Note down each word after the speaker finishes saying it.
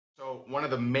So one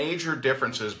of the major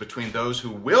differences between those who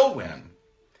will win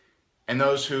and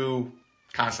those who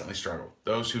constantly struggle,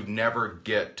 those who never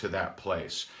get to that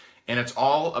place. And it's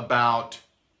all about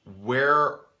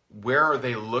where are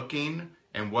they looking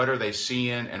and what are they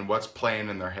seeing and what's playing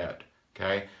in their head,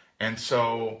 okay? And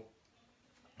so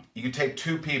you can take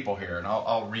two people here, and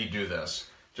I'll redo this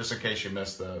just in case you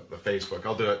missed the Facebook.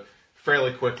 I'll do it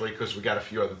fairly quickly because we got a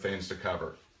few other things to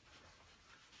cover.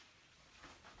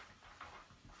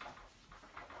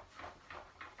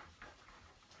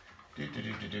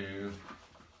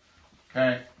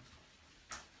 Okay.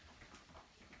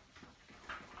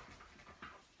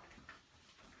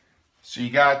 So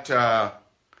you got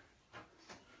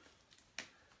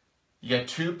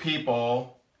two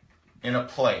people in a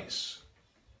place,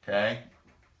 okay?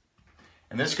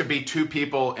 And this could be two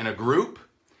people in a group.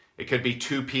 It could be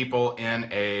two people in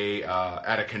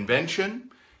at a convention.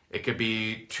 It could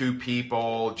be two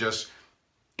people just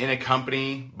in a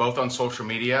company, both on social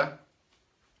media.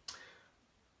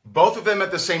 Both of them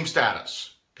at the same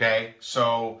status, okay?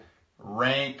 So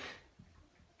rank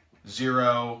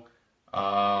 0,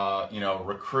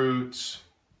 recruits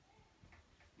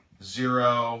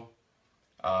 0,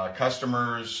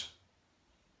 customers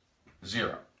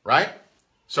 0, right?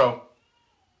 So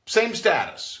same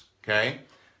status, okay?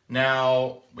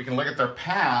 Now we can look at their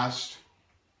past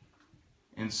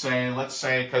and say, let's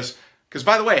say, because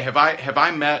by the way, have I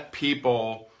met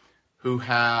people who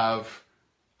have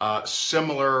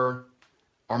similar,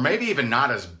 or maybe even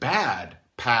not as bad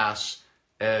past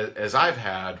as I've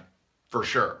had, for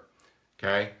sure.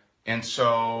 Okay, and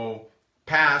so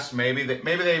past, maybe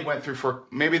they went through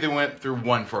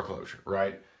one foreclosure,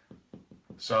 right?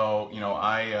 So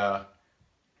I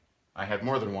had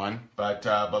more than one, but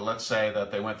let's say that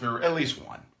they went through at least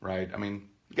one, right? I mean,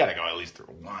 you got to go at least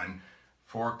through one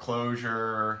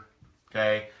foreclosure.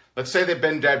 Okay, let's say they've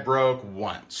been dead broke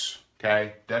once.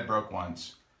 Okay, dead broke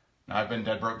once. Now I've been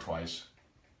dead broke twice.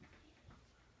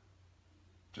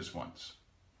 Just once.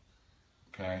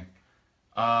 Okay.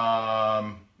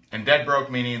 And dead broke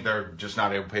meaning they're just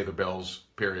not able to pay their bills,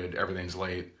 period. Everything's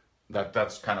late.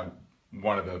 That's kind of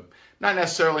one of the, not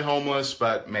necessarily homeless,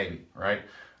 but maybe, right?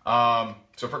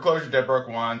 So foreclosure, dead broke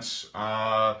once,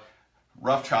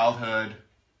 rough childhood.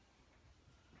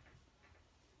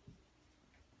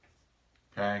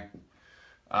 Okay.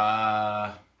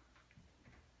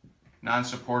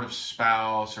 Non-supportive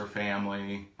spouse or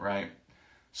family, right?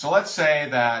 So let's say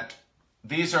that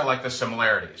these are like the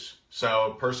similarities.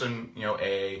 So person,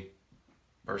 A,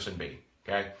 person B,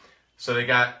 okay? So they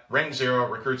got rank 0,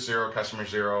 recruit 0, customer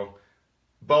 0.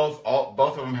 Both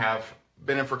of them have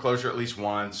been in foreclosure at least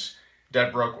once,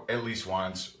 dead broke at least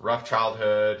once, rough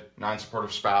childhood,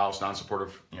 non-supportive spouse,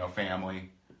 non-supportive, family.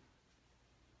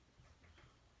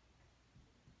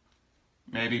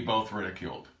 Maybe both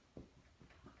ridiculed.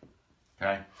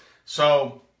 Okay,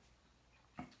 so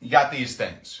you got these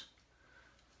things.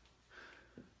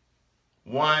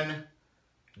 One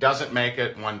doesn't make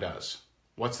it, one does.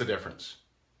 What's the difference?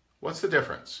 What's the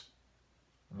difference?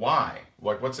 Why?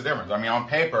 What's the difference? I mean, on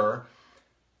paper,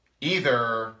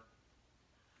 neither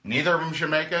of them should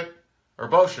make it, or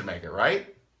both should make it,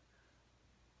 right?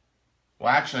 Well,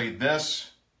 actually,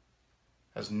 this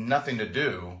has nothing to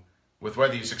do with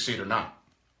whether you succeed or not.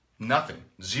 Nothing.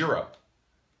 Zero.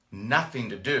 Nothing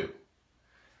to do.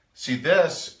 See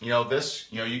this,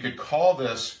 you could call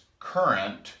this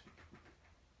current,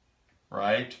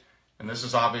 right? And this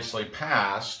is obviously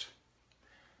past.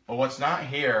 But what's not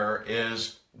here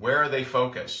is where are they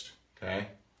focused, okay?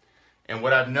 And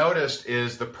what I've noticed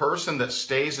is the person that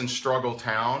stays in struggle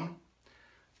town,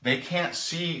 they can't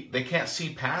see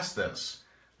past this.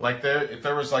 Like if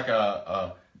there was like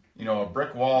a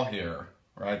brick wall here,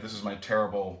 right? This is my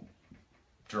terrible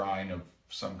drawing of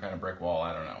some kind of brick wall,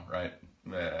 I don't know, right?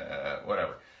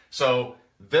 Whatever. So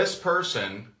this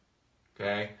person,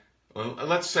 okay,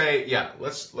 let's say, yeah,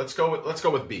 let's go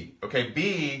with B. Okay,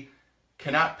 B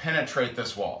cannot penetrate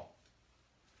this wall.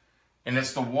 And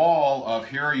it's the wall of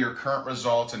here are your current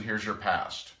results and here's your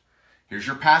past. Here's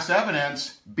your past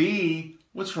evidence. B,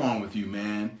 what's wrong with you,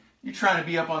 man? You trying to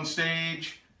be up on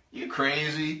stage? You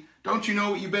crazy? Don't you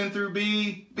know what you've been through,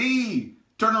 B? B,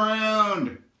 turn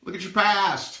around. Look at your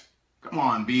past. Come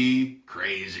on, B,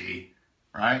 crazy,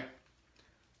 right?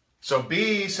 So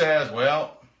B says,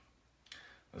 well,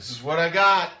 this is what I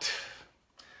got.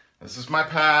 This is my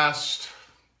past.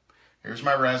 Here's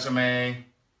my resume.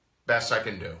 Best I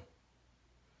can do.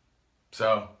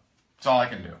 So that's all I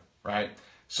can do, right?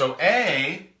 So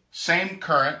A, same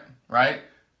current, right?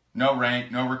 No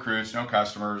rank, no recruits, no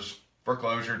customers,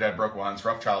 foreclosure, dead broke once,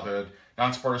 rough childhood,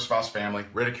 non-supportive spouse, family,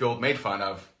 ridiculed, made fun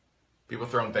of, People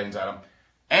throwing things at him.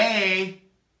 A,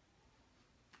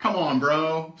 come on,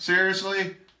 bro.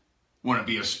 Seriously? Want to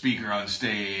be a speaker on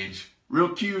stage. Real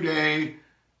cute, A.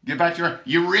 Get back to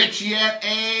you rich yet,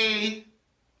 A?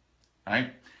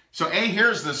 Right? So A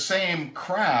hears the same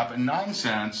crap and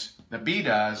nonsense that B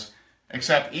does,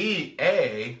 except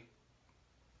A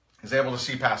is able to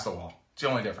see past the wall. It's the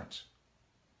only difference.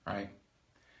 Right?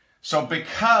 So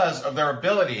because of their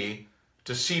ability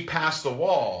to see past the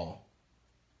wall,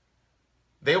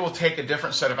 they will take a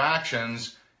different set of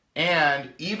actions,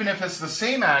 and even if it's the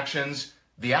same actions,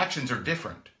 the actions are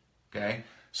different. Okay?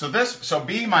 So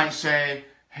B might say,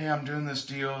 hey, I'm doing this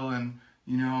deal, and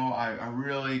I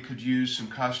really could use some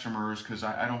customers because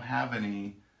I don't have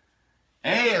any.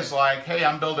 A is like, hey,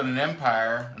 I'm building an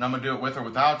empire, and I'm going to do it with or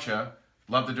without you.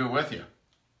 Love to do it with you.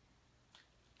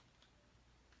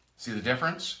 See the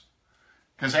difference?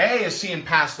 Because A is seeing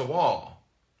past the wall.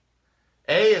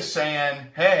 A is saying,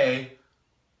 hey,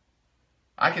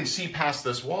 I can see past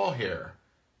this wall here.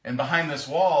 And behind this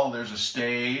wall, there's a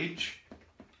stage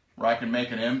where I can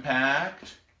make an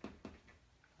impact.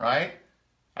 Right?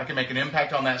 I can make an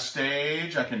impact on that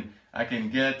stage. I can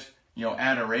get,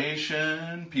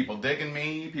 adoration, people digging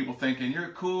me, people thinking, you're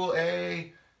cool,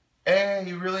 A. A,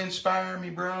 you really inspire me,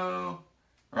 bro.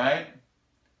 Right?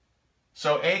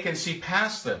 So A can see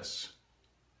past this.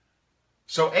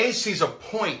 So A sees a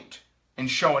point in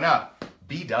showing up.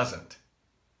 B doesn't.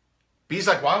 B's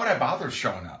like, why would I bother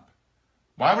showing up?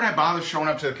 Why would I bother showing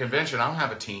up to the convention? I don't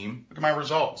have a team. Look at my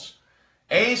results.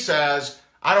 A says,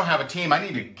 I don't have a team. I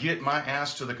need to get my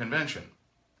ass to the convention.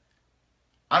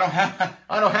 I don't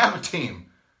have a team.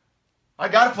 I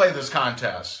got to play this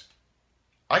contest.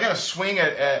 I got to swing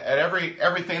at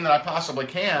everything that I possibly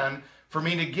can for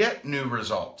me to get new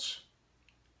results.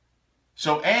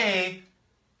 So A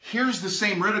here's the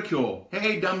same ridicule.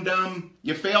 Hey, dum-dum,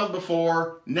 you failed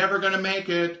before, never going to make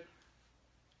it.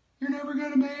 You're never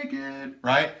going to make it.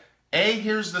 Right? A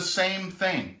hears the same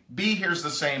thing. B hears the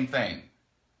same thing.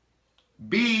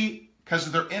 B, because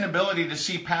of their inability to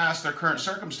see past their current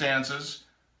circumstances,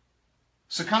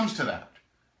 succumbs to that.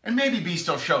 And maybe B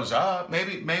still shows up.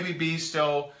 Maybe B's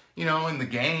still, in the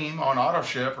game on auto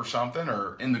ship or something,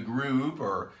 or in the group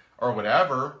or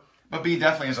whatever. But B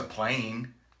definitely isn't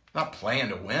playing. Not playing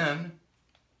to win.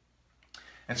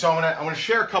 And so I want to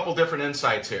share a couple different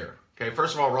insights here. Okay,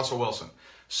 first of all, Russell Wilson.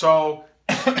 So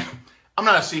I'm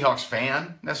not a Seahawks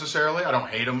fan necessarily. I don't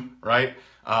hate them, right?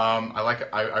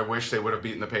 I wish they would have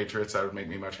beaten the Patriots. That would make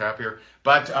me much happier.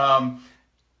 But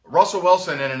Russell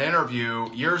Wilson, in an interview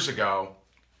years ago,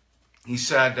 he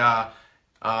said,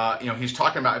 he's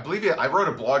talking about. I believe I wrote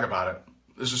a blog about it.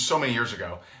 This was so many years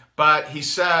ago. But he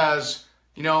says,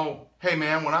 hey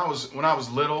man, when I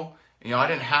was little, I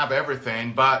didn't have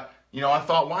everything, but I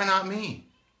thought, why not me?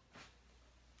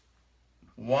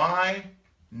 Why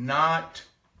not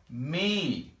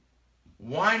me?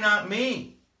 Why not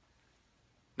me?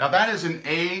 Now that is an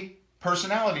A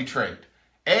personality trait.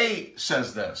 A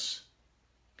says this.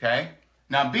 Okay?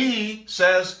 Now B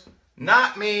says,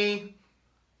 not me.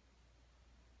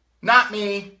 Not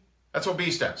me. That's what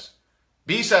B says.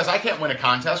 B says, I can't win a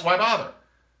contest. Why bother?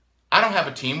 I don't have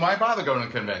a team. Why bother going to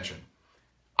a convention?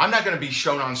 I'm not going to be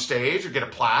shown on stage or get a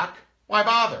plaque. Why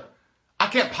bother? I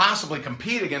can't possibly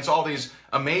compete against all these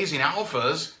amazing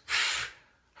alphas.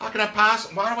 How can I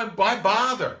possibly? Why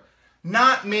bother?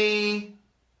 Not me.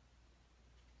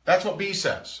 That's what B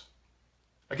says.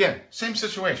 Again, same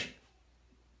situation.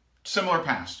 Similar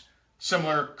past.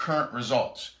 Similar current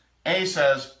results. A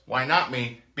says, why not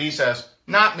me? B says,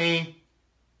 not me.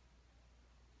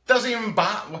 Doesn't even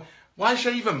bother. Why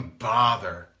should I even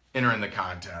bother entering the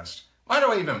contest? Why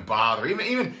do I even bother?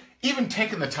 Even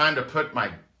taking the time to put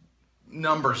my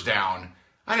numbers down.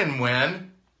 I didn't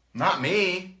win. Not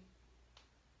me.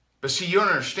 But see, you don't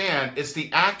understand. It's the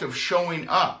act of showing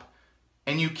up.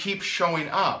 And you keep showing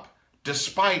up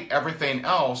despite everything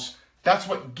else. That's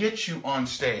what gets you on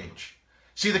stage.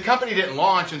 See, the company didn't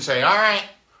launch and say, all right,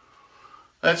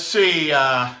 let's see,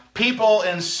 people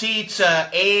in seats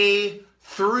A3,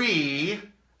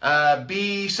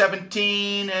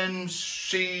 B17, and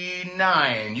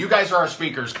C9. You guys are our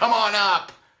speakers. Come on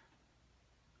up.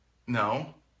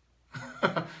 No.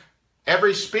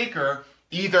 Every speaker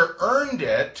either earned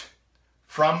it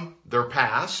from their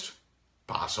past,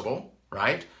 possible,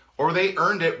 right? Or they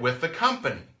earned it with the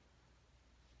company.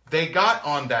 They got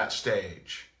on that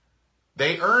stage.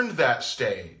 They earned that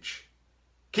stage.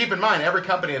 Keep in mind, every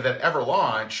company that ever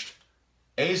launched,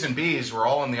 A's and B's were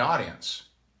all in the audience,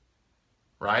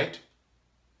 right?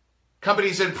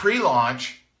 Companies in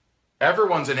pre-launch,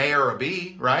 everyone's an A or a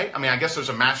B, right? I mean, I guess there's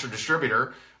a master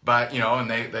distributor, But, and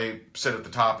they sit at the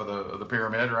top of the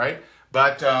pyramid, right?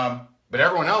 But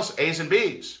everyone else, A's and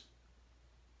B's,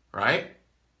 right?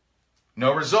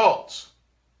 No results.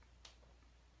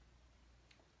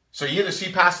 So you either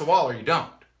see past the wall or you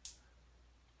don't.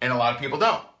 And a lot of people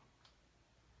don't.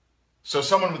 So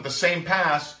someone with the same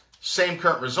pass, same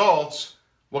current results,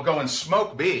 will go and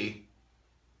smoke B,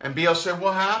 and B will say,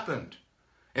 what happened?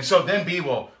 And so then B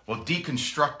will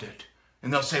deconstruct it.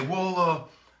 And they'll say, well,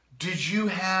 do you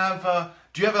have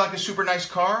like a super nice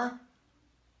car?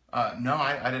 No,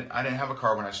 I didn't have a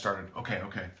car when I started. Okay.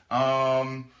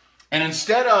 And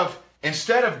instead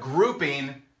of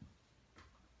grouping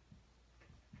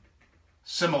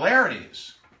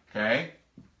similarities, okay,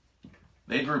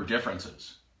 they group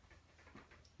differences.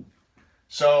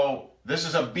 So this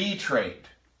is a B trait.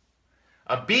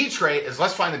 A B trait is,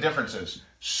 let's find the differences.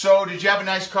 So did you have a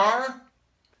nice car?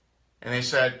 And they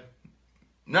said,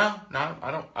 no,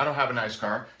 I don't have a nice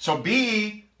car. So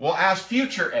B will ask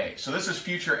future A. So this is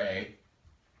future A.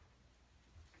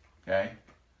 Okay.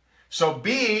 So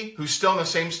B, who's still in the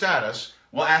same status,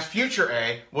 will ask future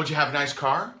A, would you have a nice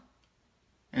car?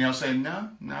 And he'll say, no,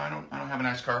 I don't have a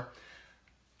nice car.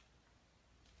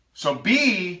 So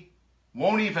B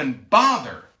won't even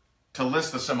bother to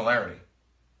list the similarity.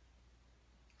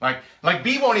 Like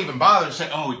B won't even bother to say,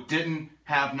 oh, it didn't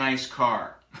have nice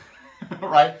car.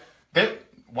 Right?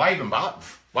 Why even bother?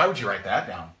 Why would you write that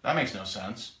down? That makes no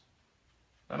sense.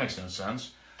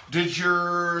 Did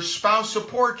your spouse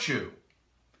support you?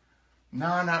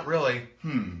 No, not really.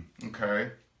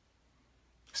 Okay.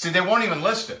 See, they won't even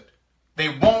list it. They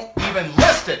won't even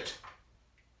list it.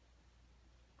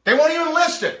 They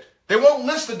won't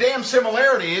list the damn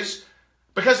similarities,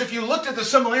 because if you looked at the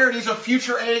similarities of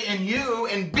future A and you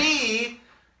and B,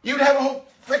 you'd have a whole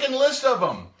freaking list of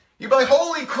them. You'd be like,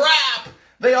 holy crap!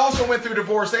 They also went through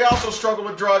divorce. They also struggled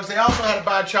with drugs. They also had a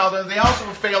bad childhood. They also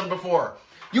failed before.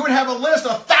 You would have a list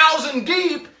 1,000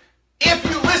 deep if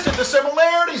you listed the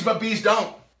similarities, but B's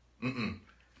don't.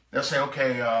 They'll say,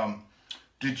 okay,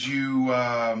 did you,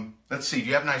 let's see, do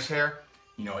you have nice hair?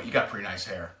 You know what, you got pretty nice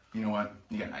hair. You know what,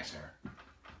 you got nice hair.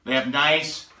 They have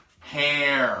nice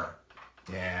hair.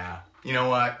 Yeah. You know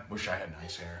what, wish I had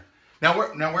nice hair. Now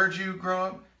where'd you grow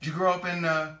up? Did you grow up in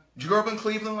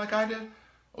Cleveland like I did?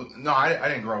 No, I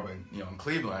didn't grow up in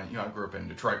Cleveland. I grew up in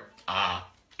Detroit.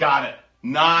 Got it.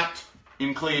 Not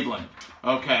in Cleveland.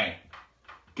 Okay.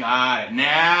 Got it.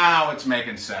 Now it's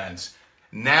making sense.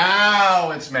 Yeah,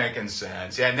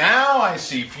 now I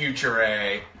see future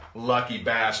A. Lucky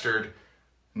bastard.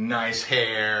 Nice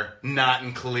hair. Not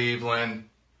in Cleveland.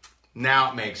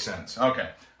 Now it makes sense. Okay.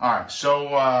 All right.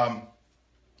 So,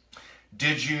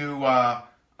 did you have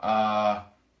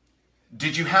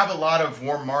a lot of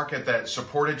warm market that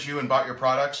supported you and bought your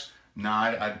products? No,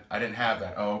 I didn't have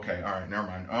that. Oh, okay. All right. Never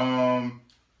mind.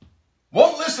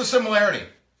 Won't list the similarity.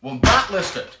 Will not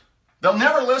list it. They'll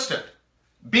never list it.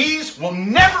 B's will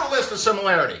never list a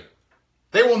similarity.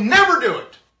 They will never do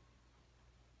it.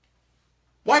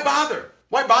 Why bother?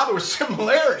 Why bother with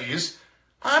similarities?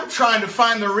 I'm trying to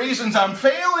find the reasons I'm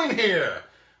failing here.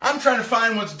 I'm trying to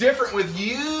find what's different with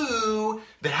you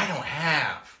that I don't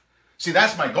have. See,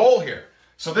 that's my goal here.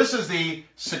 So this is the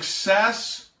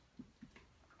success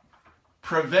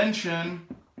prevention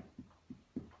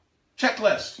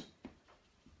checklist.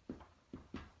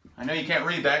 I know you can't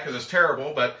read that because it's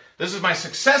terrible, but this is my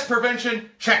success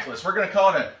prevention checklist. We're going to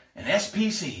call it an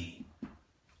SPC.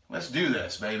 Let's do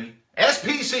this, baby.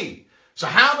 SPC. So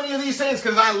how many of these things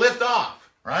can I lift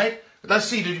off, right? Let's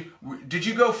see. Did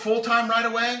you go full-time right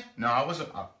away? No, I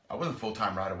wasn't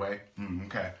full-time right away.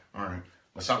 Okay. All right.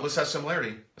 Let's not list that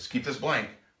similarity. Let's keep this blank.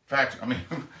 In fact, I mean,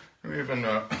 even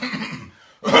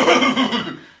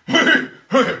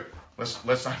let's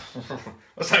not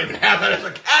even have that as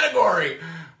a category.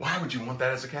 Why would you want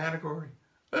that as a category?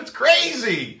 That's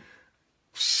crazy.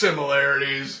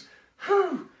 Similarities.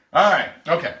 Whew. All right.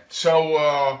 Okay.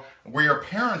 So were your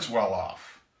parents well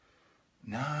off?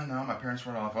 No, my parents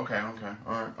weren't off. Okay. All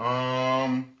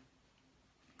right.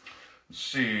 Let's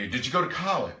see. Did you go to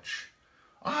college?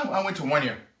 I went to 1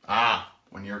 year.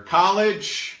 1 year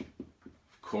college.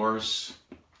 Of course.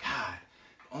 God,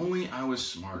 if only I was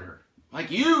smarter. Like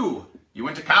you. You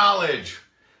went to college.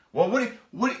 Well,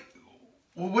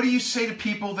 what do you say to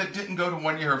people that didn't go to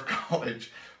 1 year of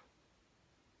college?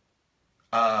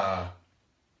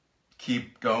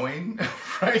 Keep going,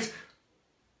 right?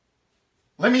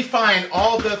 Let me find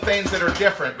all the things that are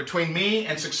different between me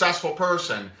and successful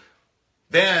person.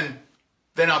 Then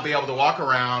I'll be able to walk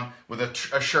around with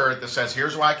a shirt that says,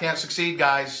 here's why I can't succeed,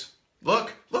 guys.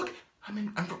 Look,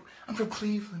 I'm from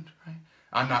Cleveland, right?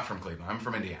 I'm not from Cleveland. I'm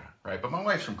from Indiana, right? But my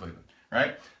wife's from Cleveland,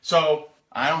 right? So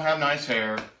I don't have nice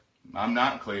hair. I'm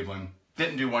not in Cleveland.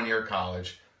 Didn't do 1 year of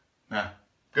college.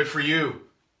 Good for you,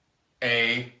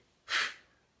 A.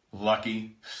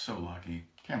 Lucky, so lucky.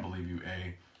 Can't believe you,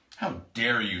 A. How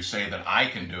dare you say that I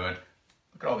can do it?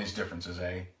 Look at all these differences,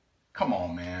 A. Come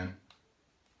on, man.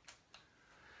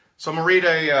 So I'm going to read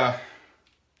a,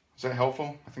 is that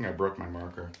helpful? I think I broke my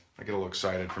marker. I get a little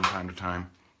excited from time to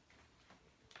time.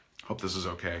 Hope this is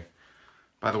okay.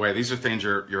 By the way, these are things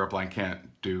your upline can't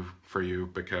do for you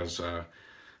because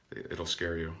it'll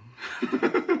scare you.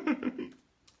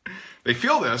 They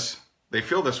feel this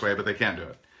way, but they can't do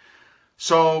it.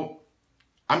 So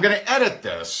I'm going to edit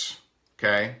this,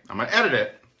 okay? I'm going to edit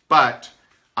it, but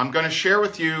I'm going to share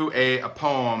with you a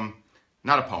poem,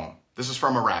 not a poem. This is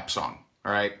from a rap song,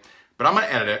 all right? But I'm going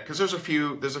to edit it because there's a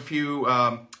few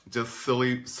just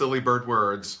silly bird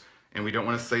words, and we don't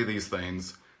want to say these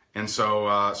things. And so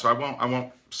I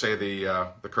won't say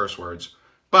the curse words,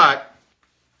 but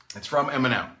it's from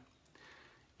Eminem.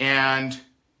 And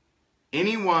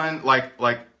anyone like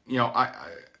you know,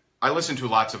 I listen to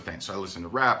lots of things. So I listen to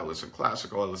rap, I listen to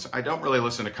classical, I don't really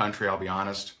listen to country, I'll be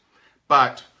honest.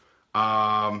 But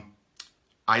I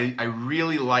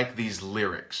really like these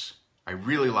lyrics. I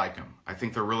really like them. I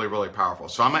think they're really, really powerful.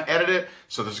 So I'm going to edit it.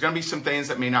 So there's going to be some things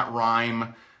that may not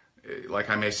rhyme, like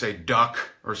I may say duck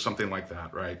or something like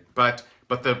that, right? But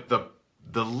the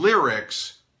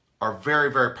lyrics are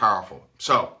very, very powerful.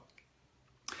 So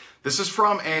this is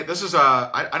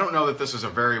I don't know that this is a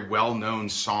very well-known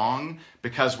song,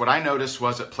 because what I noticed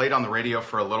was it played on the radio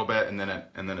for a little bit and then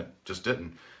it just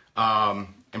didn't.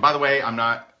 And by the way, I'm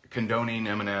not condoning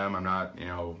Eminem. I'm not, you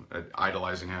know,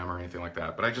 idolizing him or anything like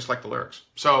that, but I just like the lyrics.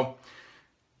 So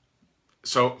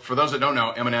for those that don't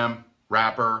know, Eminem,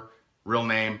 rapper, real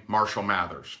name Marshall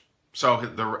Mathers. So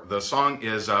the song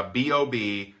is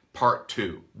B.O.B. Part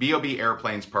 2. B.O.B.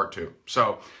 Airplanes Part 2.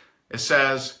 So it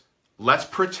says, let's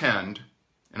pretend,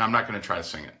 and I'm not going to try to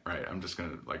sing it, right? I'm just going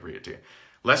to like read it to you.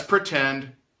 Let's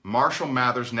pretend Marshall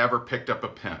Mathers never picked up a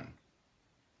pen.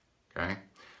 Okay?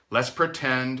 Let's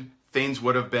pretend things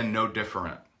would have been no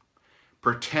different.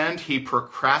 Pretend he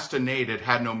procrastinated,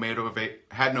 had no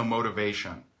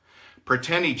motivation.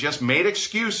 Pretend he just made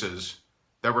excuses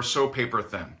that were so paper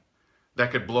thin,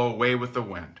 that could blow away with the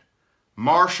wind.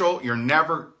 Marshall, you're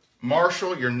never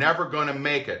going to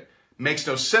make it. Makes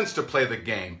no sense to play the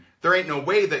game. There ain't no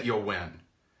way that you'll win.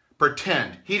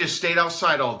 Pretend he just stayed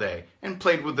outside all day and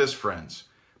played with his friends.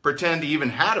 Pretend he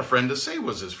even had a friend to say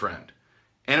was his friend.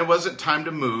 And it wasn't time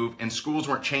to move, and schools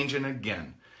weren't changing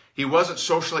again. He wasn't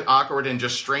socially awkward and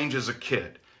just strange as a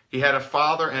kid. He had a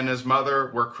father and his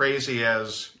mother were crazy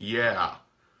as, yeah.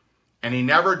 And he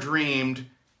never dreamed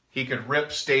he could rip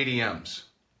stadiums.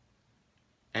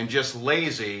 And just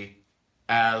lazy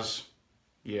as,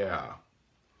 yeah.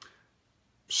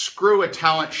 Screw a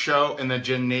talent show in the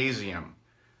gymnasium.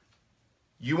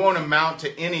 You won't amount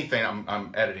to anything.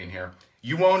 I'm editing here.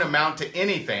 You won't amount to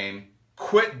anything.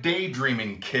 Quit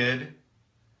daydreaming, kid.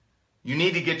 You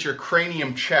need to get your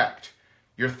cranium checked.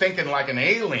 You're thinking like an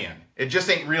alien. It just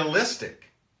ain't realistic.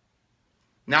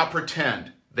 Now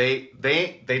pretend. They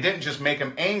didn't just make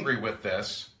him angry with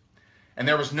this, and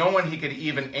there was no one he could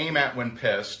even aim at when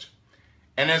pissed.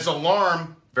 And his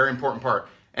alarm, very important part,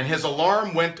 and his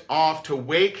alarm went off to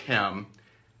wake him,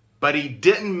 but he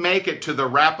didn't make it to the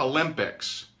Rap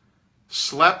Olympics.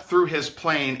 Slept through his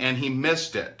plane and he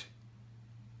missed it.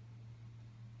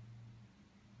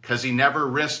 Because he never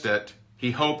risked it.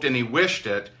 He hoped and he wished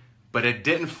it, but it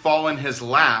didn't fall in his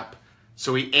lap,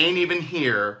 so he ain't even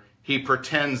here. He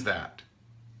pretends that.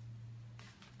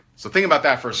 So think about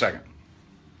that for a second.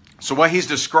 So what he's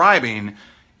describing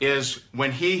is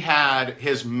when he had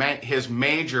his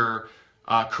major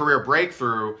career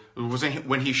breakthrough was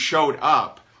when he showed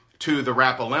up to the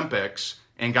Rap Olympics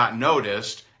and got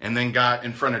noticed, and then got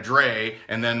in front of Dre,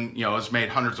 and then, you know, has made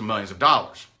hundreds of millions of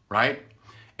dollars, right?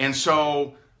 And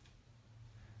so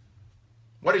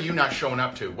what are you not showing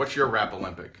up to? What's your Rap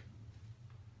Olympic?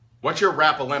 What's your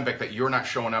Rap Olympic that you're not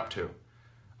showing up to?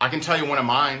 I can tell you one of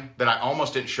mine that I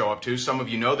almost didn't show up to. Some of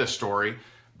you know this story,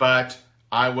 but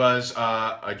I was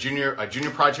a junior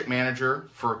project manager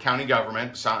for county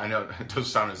government. I know it doesn't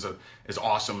sound as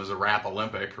awesome as a Rap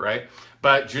Olympic, right?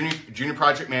 But junior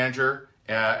project manager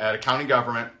at a county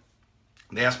government.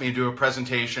 They asked me to do a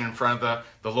presentation in front of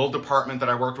the little department that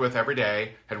I worked with every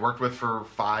day, had worked with for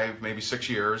 5, maybe 6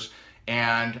 years.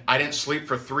 And I didn't sleep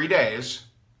for 3 days.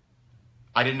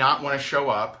 I did not want to show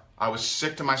up. I was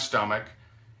sick to my stomach.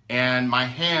 And my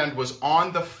hand was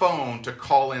on the phone to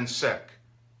call in sick.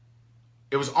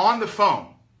 It was on the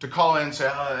phone to call in and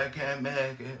say, oh, I can't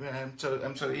make it.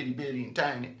 I'm so itty bitty and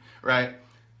tiny, right?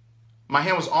 My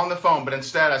hand was on the phone, but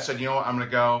instead I said, you know what, I'm going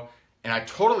to go. And I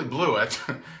totally blew it.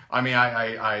 I mean,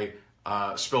 I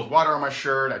spilled water on my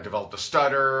shirt. I developed a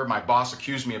stutter. My boss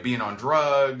accused me of being on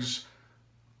drugs.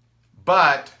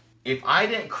 But if I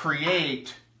didn't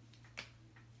create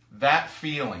that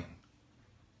feeling,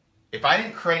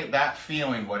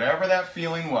 whatever that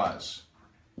feeling was,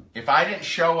 if I didn't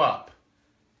show up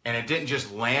and it didn't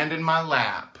just land in my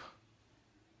lap,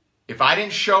 if I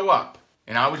didn't show up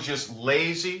and I was just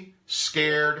lazy,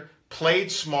 scared,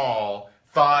 played small,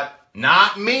 thought,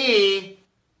 not me,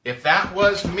 if that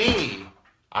was me,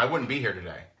 I wouldn't be here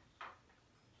today.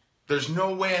 There's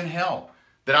no way in hell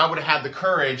that I would have had the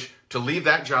courage to leave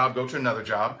that job, go to another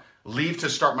job, leave to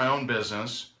start my own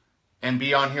business, and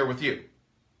be on here with you.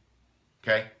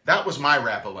 Okay? That was my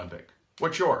rap Olympic.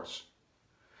 What's yours?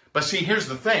 But see, here's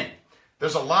the thing.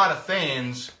 There's a lot of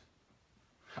things.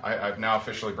 I've now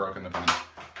officially broken the pen.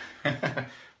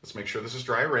 Let's make sure this is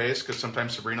dry erase, because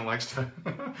sometimes Sabrina likes to.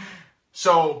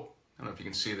 So, I don't know if you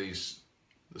can see this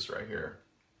right here.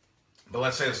 But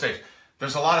let's say the stage.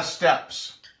 There's a lot of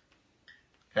steps.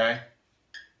 Okay?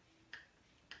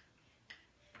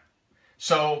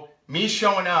 So, me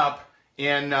showing up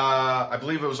in, I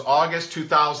believe it was August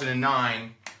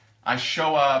 2009, I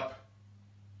show up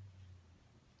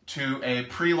to a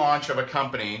pre-launch of a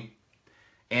company,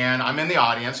 and I'm in the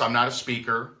audience. I'm not a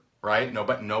speaker, right?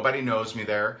 Nobody knows me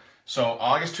there. So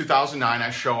August 2009,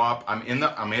 I show up. I'm in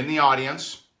the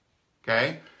audience,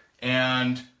 okay?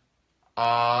 And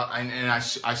I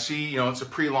see, you know, it's a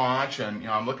pre-launch, and you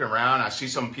know, I'm looking around. I see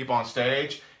some people on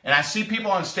stage, and I see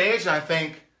people on stage, and I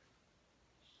think,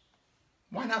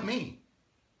 why not me?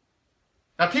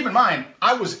 Now, keep in mind,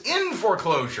 I was in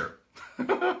foreclosure.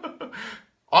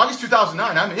 August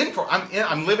 2009,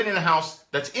 I'm living in a house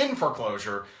that's in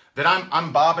foreclosure, that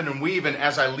I'm bobbing and weaving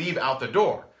as I leave out the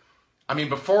door. I mean,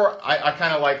 before I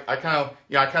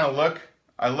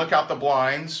look out the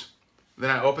blinds, then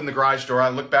I open the garage door, I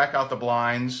look back out the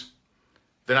blinds,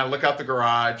 then I look out the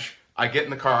garage, I get in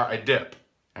the car, I dip,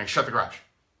 and I shut the garage.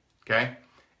 Okay?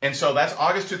 And so that's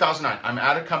August 2009. I'm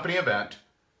at a company event,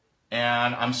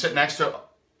 and I'm sitting next to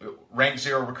rank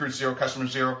 0, recruit 0, customer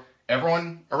 0,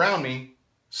 everyone around me,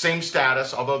 same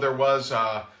status, although there was,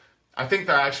 I think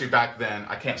that actually back then,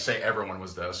 I can't say everyone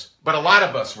was this, but a lot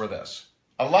of us were this.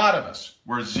 A lot of us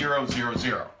were 0, 0,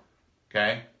 0.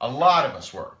 Okay? A lot of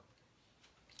us were.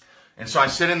 And so I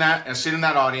sit in that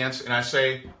audience, and I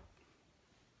say,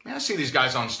 man, I see these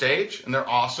guys on stage, and they're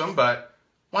awesome, but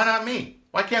why not me?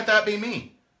 Why can't that be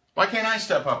me? Why can't I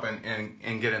step up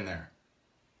and get in there?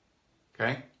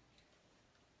 Okay?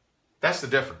 That's the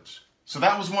difference. So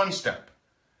that was one step.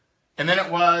 And then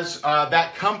it was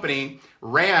that company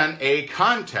ran a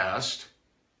contest,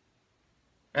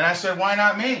 and I said, why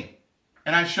not me?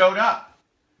 And I showed up.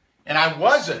 And I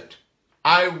wasn't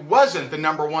the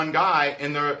number one guy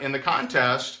in the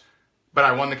contest, but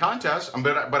I won the contest.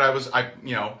 But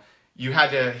you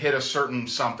had to hit a certain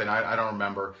something. I don't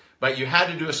remember, but you had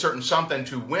to do a certain something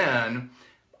to win.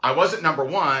 I wasn't number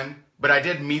one, but I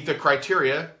did meet the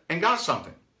criteria and got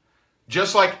something.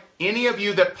 Just like any of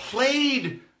you that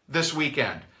played this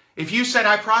weekend. If you said,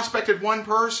 I prospected one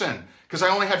person because I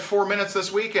only had 4 minutes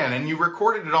this weekend, and you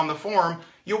recorded it on the form,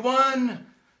 you won.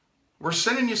 We're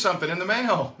sending you something in the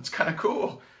mail. It's kind of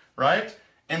cool, right?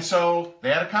 And so they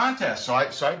had a contest. So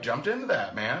I jumped into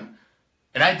that, man.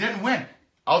 And I didn't win.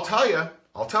 I'll tell you,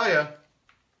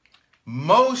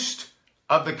 most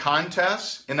of the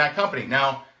contests in that company.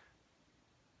 Now,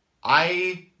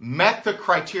 I met the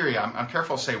criteria. I'm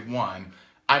careful to say one.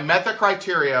 I met the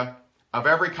criteria of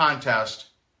every contest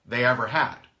they ever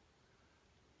had.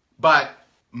 But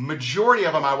majority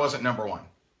of them, I wasn't number one.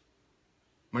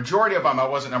 Majority of them, I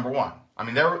wasn't number one. I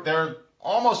mean, there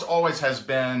almost always has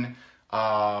been,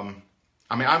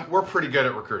 we're pretty good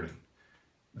at recruiting.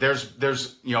 There's,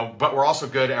 you know, but we're also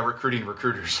good at recruiting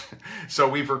recruiters. So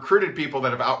we've recruited people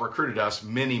that have out-recruited us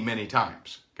many, many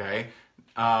times, okay?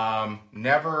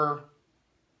 Never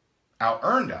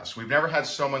out-earned us. We've never had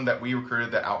someone that we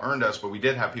recruited that out-earned us, but we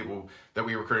did have people that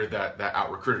we recruited that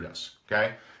out-recruited us,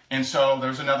 okay? And so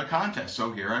there's another contest.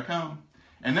 So here I come.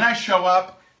 And then I show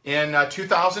up in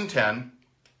 2010.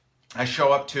 I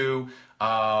show up to,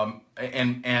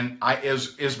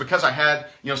 is because I had,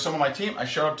 you know, some of my team, I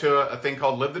show up to a thing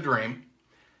called Live the Dream,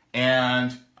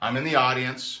 and I'm in the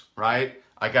audience, right?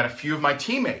 I got a few of my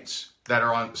teammates that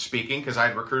are on speaking because I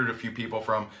had recruited a few people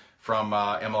from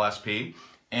MLSP.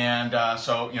 And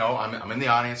so, you know, I'm in the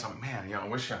audience. I'm like, man, you know, I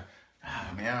wish I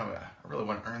really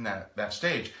want to earn that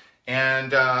stage.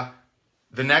 And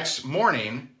the next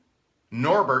morning,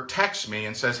 Norbert texts me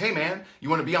and says, hey, man, you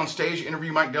want to be on stage,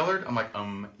 interview Mike Dillard? I'm like,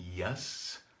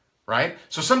 yes, right?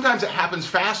 So sometimes it happens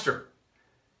faster.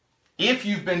 If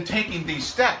you've been taking these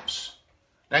steps,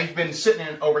 now you've been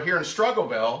sitting over here in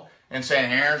Struggleville and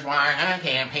saying, here's why I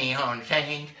can't be on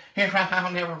stage, here's why I'll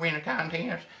never win a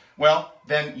contest. Well,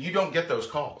 then you don't get those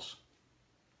calls.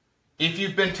 If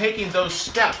you've been taking those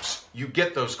steps, you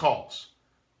get those calls.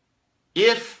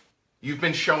 If you've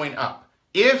been showing up,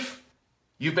 if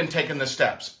you've been taking the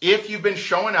steps, if you've been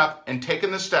showing up and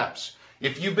taking the steps,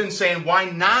 if you've been saying, why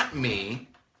not me,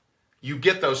 you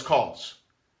get those calls.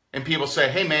 And people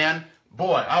say, hey man,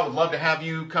 boy, I would love to have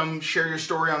you come share your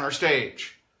story on our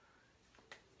stage.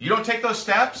 You don't take those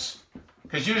steps?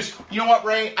 Because you know what,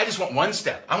 Ray? I just want one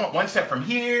step. I want one step from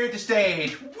here to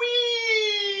stage.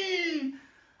 Whee!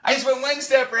 I just want one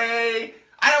step, Ray.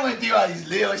 I don't want to do all these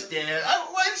little steps. I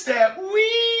want one step.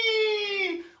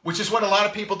 Whee! Which is what a lot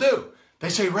of people do. They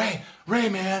say, Ray,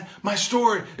 man, my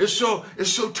story is so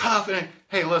tough. And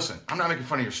hey, listen, I'm not making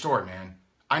fun of your story, man.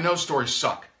 I know stories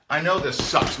suck. I know this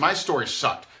sucks. My story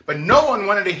sucked. But no one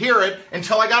wanted to hear it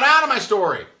until I got out of my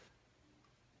story.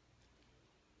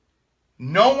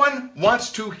 No one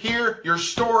wants to hear your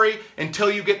story until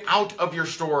you get out of your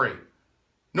story.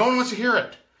 No one wants to hear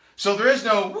it. So there is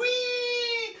no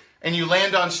wee, and you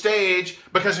land on stage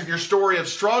because of your story of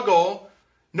struggle.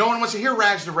 No one wants to hear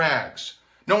rags to rags.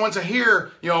 No one wants to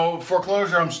hear,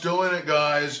 foreclosure, I'm still in it,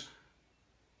 guys.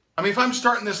 I mean, if I'm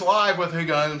starting this live with, hey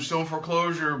guys, I'm still in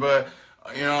foreclosure, but,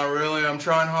 I'm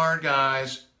trying hard,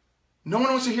 guys. No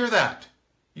one wants to hear that.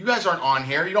 You guys aren't on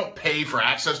here. You don't pay for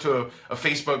access to a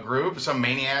Facebook group. Some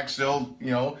maniac still,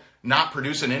 not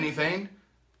producing anything.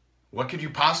 What could you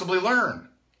possibly learn?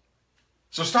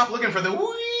 So stop looking for the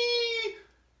wee.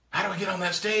 How do I get on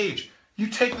that stage? You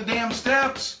take the damn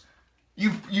steps.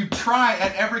 You try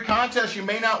at every contest. You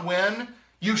may not win.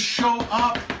 You show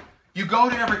up. You go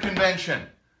to every convention.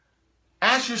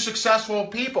 Ask your successful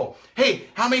people, hey,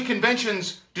 how many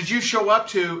conventions did you show up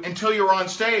to until you were on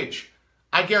stage?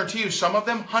 I guarantee you some of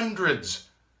them, hundreds.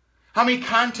 How many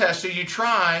contests did you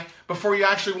try before you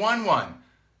actually won one?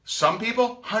 Some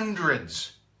people,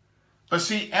 hundreds. But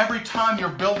see, every time you're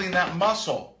building that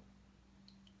muscle,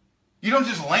 you don't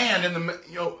just land in the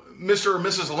Mr. or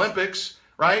Mrs. Olympics,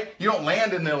 right? You don't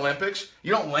land in the Olympics.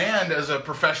 You don't land as a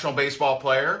professional baseball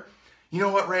player. You know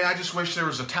what, Ray? I just wish there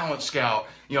was a talent scout,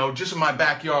 just in my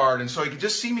backyard, and so he could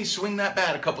just see me swing that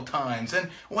bat a couple times. And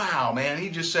wow, man,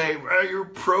 he'd just say, Ray, you're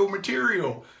pro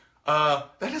material. That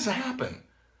doesn't happen.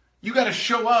 You got to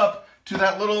show up to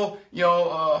that little,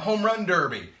 home run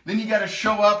derby. Then you got to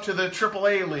show up to the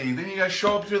AAA league. Then you got to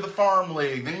show up to the farm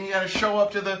league. Then you got to show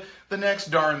up to the next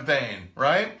darn thing,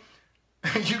 right?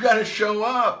 You got to show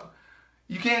up.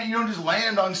 You don't just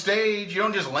land on stage. You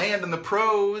don't just land in the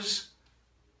pros.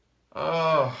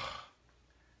 Oh,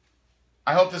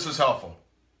 I hope this was helpful.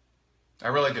 I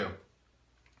really do.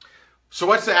 So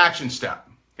what's the action step?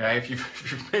 Okay, if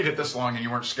you've made it this long and you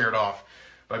weren't scared off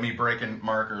by me breaking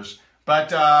markers. But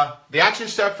the action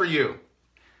step for you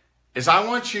is I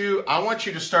want you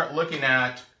to start looking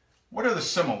at what are the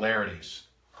similarities.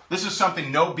 This is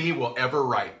something no B will ever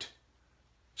write.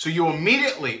 So you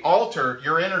immediately alter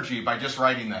your energy by just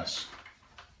writing this.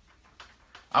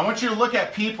 I want you to look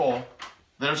at people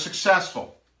that are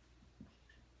successful.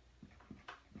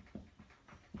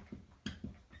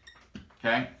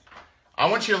 Okay? I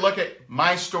want you to look at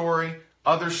my story,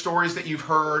 other stories that you've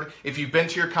heard. If you've been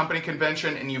to your company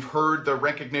convention and you've heard the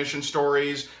recognition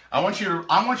stories, I want you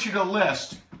to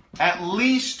list at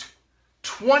least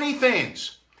 20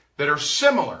 things that are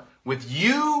similar with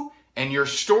you and your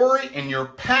story and your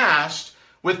past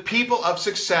with people of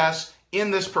success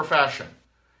in this profession.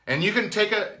 And you can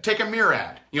take a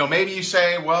myriad. Maybe you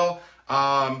say, well,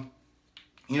 I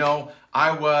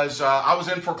was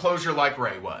in foreclosure like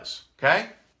Ray was. Okay,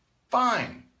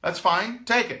 fine, that's fine.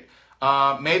 Take it.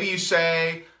 Maybe you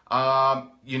say, I'm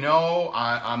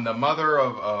the mother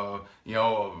of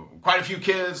quite a few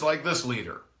kids like this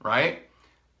leader, right?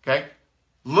 Okay,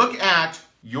 look at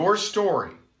your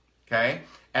story. Okay,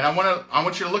 and I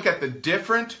want you to look at the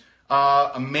different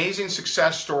amazing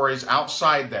success stories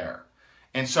outside there.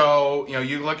 And so,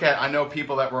 you look at, I know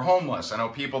people that were homeless. I know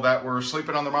people that were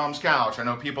sleeping on their mom's couch. I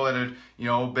know people that had,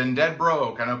 been dead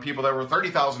broke. I know people that were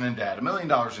 $30,000 in debt, $1 million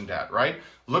in debt, right?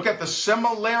 Look at the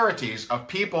similarities of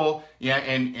people,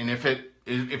 and if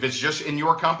it's just in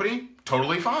your company,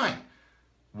 totally fine.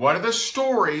 What are the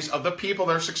stories of the people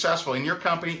that are successful in your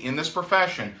company, in this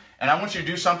profession? And I want you to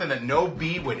do something that no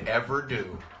B would ever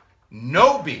do.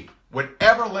 No B would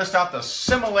ever list out the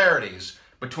similarities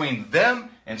between them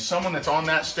and someone that's on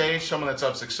that stage, someone that's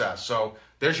of success. So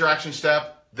there's your action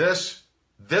step. This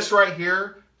right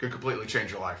here could completely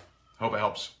change your life. Hope it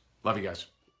helps. Love you guys.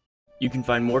 You can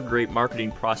find more great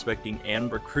marketing, prospecting,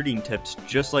 and recruiting tips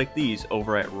just like these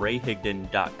over at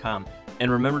rayhigdon.com.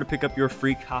 And remember to pick up your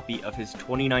free copy of his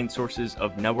 29 Sources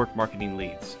of Network Marketing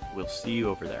Leads. We'll see you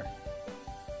over there.